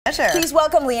pleasure. Please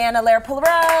welcome Leigh-Ann with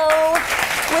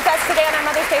us today on our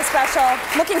Mother's Day special.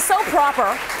 Looking so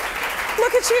proper.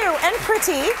 Look at you, and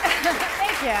pretty.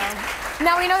 Thank you.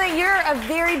 Now, we know that you're a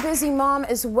very busy mom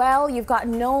as well. You've got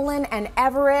Nolan and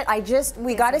Everett.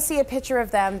 We got to see a picture of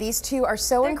them. These two are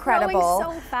so incredible. They're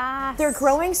growing so fast. They're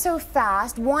growing so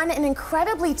fast. One, an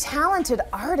incredibly talented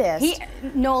artist.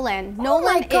 Nolan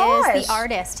Nolan is the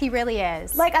artist. He really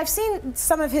is. Like, I've seen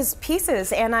some of his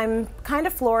pieces, and I'm kind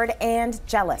of floored and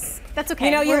jealous. That's okay.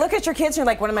 You know, you look at your kids and you're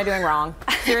like, what am I doing wrong?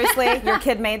 Seriously? Your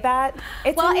kid made that?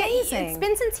 It's amazing. It's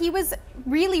been since he was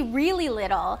really, really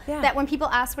little that when people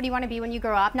ask what do you want to be when you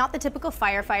grow up, not the typical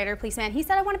firefighter, policeman, he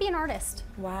said, I want to be an artist.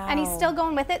 Wow. And he's still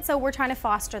going with it, so we're trying to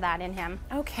foster that in him.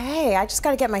 Okay, I just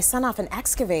got to get my son off an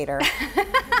excavator.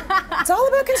 It's all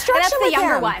about construction. That's the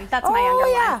younger one. That's my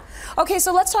younger one. Okay,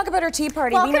 so let's talk about our tea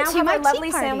party. Welcome we now to have my our lovely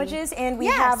tea party. sandwiches, and we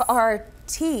have our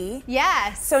tea.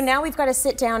 Yes. So now we've got to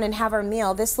sit down and have our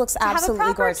meal. This looks absolutely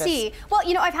have a proper gorgeous. Tea. Well,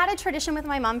 you know, I've had a tradition with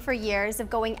my mom for years of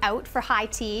going out for high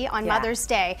tea on Mother's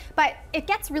Day, but it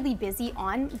gets really busy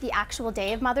on the actual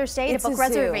day of Mother's Day to book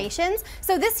reservations.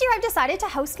 So this year I've decided to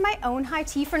host my own high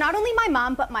tea for not only my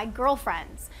mom, but my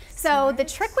girlfriends. So the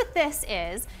trick with this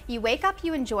is you wake up,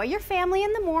 you enjoy your family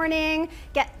in the morning,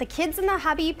 get the kids and the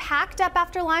hubby packed up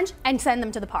after lunch, and send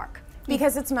them to the park.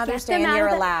 Because it's Mother's Day and you're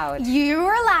allowed.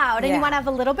 You're allowed, and you want to have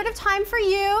a little bit of time for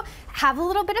you, have a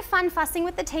little bit of fun fussing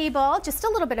with the table, just a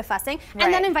little bit of fussing,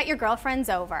 and then invite your girlfriends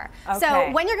over.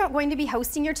 So when you're going to be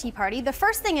hosting your tea party, the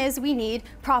first thing is we need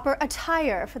proper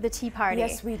attire for the tea party.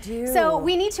 Yes, we do. So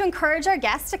we need to encourage our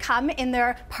guests to come in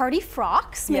their party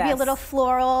frocks, maybe a little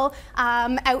floral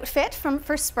outfit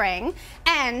for spring,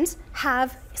 and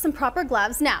have some proper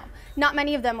gloves. Now, not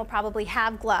many of them will probably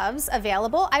have gloves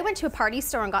available. I went to a party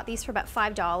store and got these for about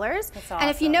 $5. That's awesome. And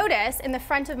if you notice, in the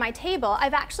front of my table,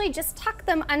 I've actually just tucked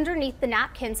them underneath the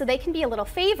napkin so they can be a little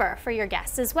favor for your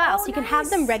guests as well. So you can have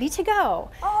them ready to go.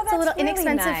 Oh, that's it's a little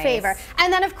inexpensive favor.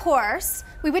 And then, of course,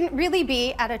 we wouldn't really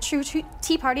be at a true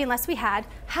tea party unless we had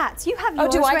hats. You have yours.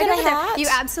 Oh, do I right get a hat? You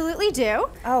absolutely do.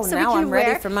 Oh, so now I'm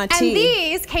ready for my tea. And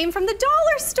these came from the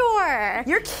dollar store.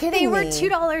 You're kidding me. They were me.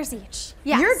 $2 each.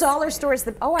 Yes. Your dollar store is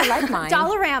I like mine.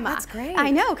 Dollarama. That's great.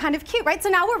 I know, kind of cute, right? So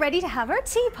now we're ready to have our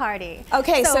tea party.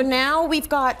 Okay, so now we've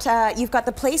got, you've got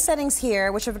the place settings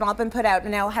here, which have all been put out.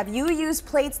 Now, have you used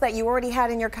plates that you already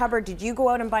had in your cupboard? Did you go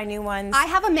out and buy new ones? I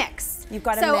have a mix. You've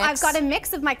got a mix? So I've got a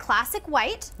mix of my classic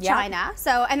white china.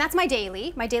 So, and that's my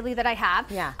daily that I have.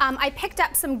 Yeah. I picked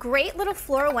up some great little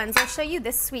floral ones. I'll show you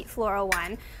this sweet floral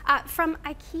one from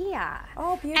IKEA.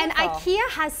 Oh, beautiful. And IKEA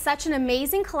has such an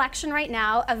amazing collection right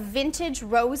now of vintage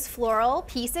rose floral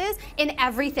pieces in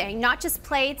everything, not just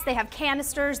plates. They have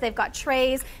canisters, they've got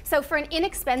trays. So for an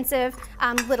inexpensive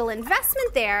little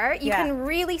investment there, you can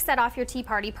really set off your tea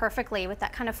party perfectly with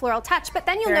that kind of floral touch. But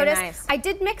then you'll notice I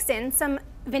did mix in some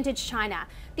vintage china.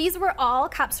 These were all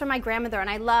cups from my grandmother, and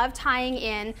I love tying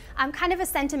in kind of a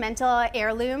sentimental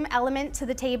heirloom element to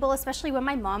the table, especially when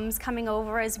my mom's coming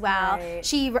over as well.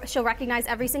 She'll recognize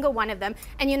every single one of them.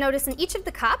 And you'll notice in each of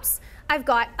the cups, I've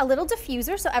got a little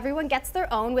diffuser, so everyone gets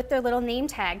their own with their little name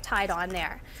tag tied on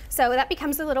there. So that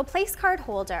becomes a little place card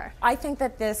holder. I think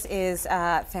that this is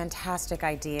a fantastic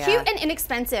idea. Cute and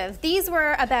inexpensive. These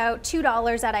were about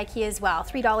 $2 at IKEA as well,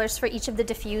 $3 for each of the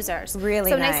diffusers.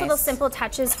 Really so nice. Nice little simple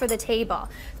touches for the table.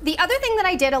 The other thing that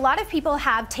I did, a lot of people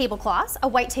have tablecloths, a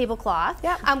white tablecloth,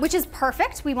 which is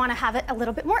perfect. We want to have it a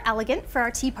little bit more elegant for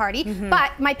our tea party.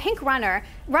 But my pink runners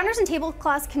and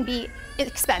tablecloths can be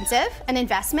expensive, an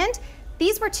investment.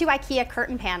 These were 2 IKEA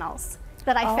curtain panels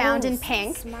that I found in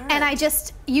pink, and I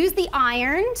just used the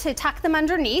iron to tuck them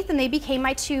underneath, and they became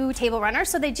my 2 table runners,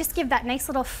 so they just give that nice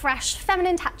little fresh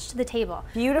feminine touch to the table.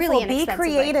 Beautiful. Really be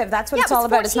creative. That's what it's all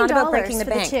about. It's not about breaking the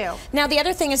bank. Now the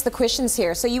other thing is the cushions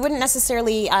here, so you wouldn't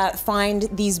necessarily find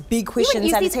these big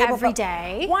cushions at a table every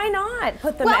day. Why not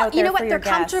put them Well, out there you know what, for they're your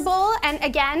guests? comfortable, and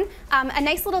again, a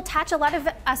nice little touch. A lot of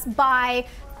us buy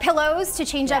pillows to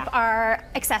change up our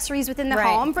accessories within the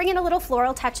home, bring in a little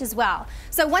floral touch as well.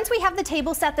 So once we have the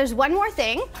table set, there's one more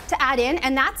thing to add in,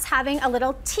 and that's having a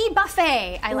little tea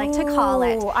buffet, I like to call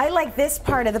it. I like this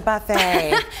part of the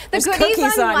buffet. The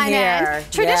goodies on one here.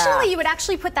 end. Traditionally, you would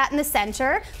actually put that in the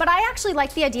center, but I actually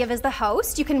like the idea of as the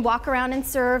host, you can walk around and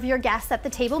serve your guests at the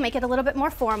table, make it a little bit more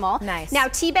formal. Nice. Now,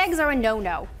 tea bags are a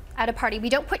no-no at a party. We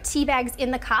don't put tea bags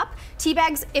in the cup. Tea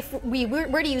bags, if we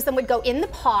were to use them, would go in the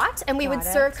pot, and we would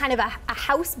serve kind of a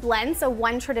house blend, so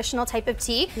one traditional type of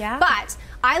tea. Yeah. But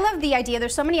I love the idea.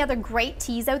 There's so many other great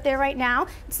teas out there right now.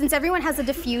 Since everyone has a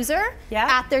diffuser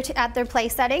at their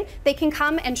place setting, they can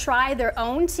come and try their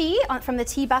own tea from the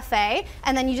tea buffet,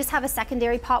 and then you just have a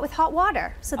secondary pot with hot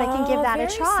water, so they can give that a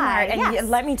try. Smart. And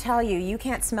let me tell you, you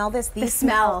can't smell this. These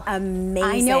smell amazing.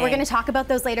 I know. We're going to talk about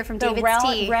those later from David's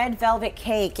Tea. Red velvet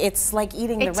cake. It's like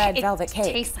eating the red velvet cake.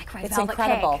 It tastes like red velvet cake. It's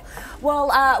incredible.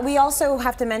 Well, we also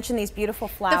have to mention these beautiful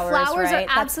flowers. The flowers right?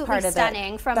 are absolutely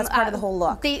stunning. That's part of the whole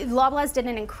look. The Loblaws did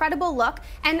an incredible look,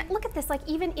 and look at this, like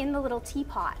even in the little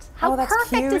teapot. How that's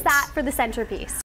perfect cute. is that for the centerpiece?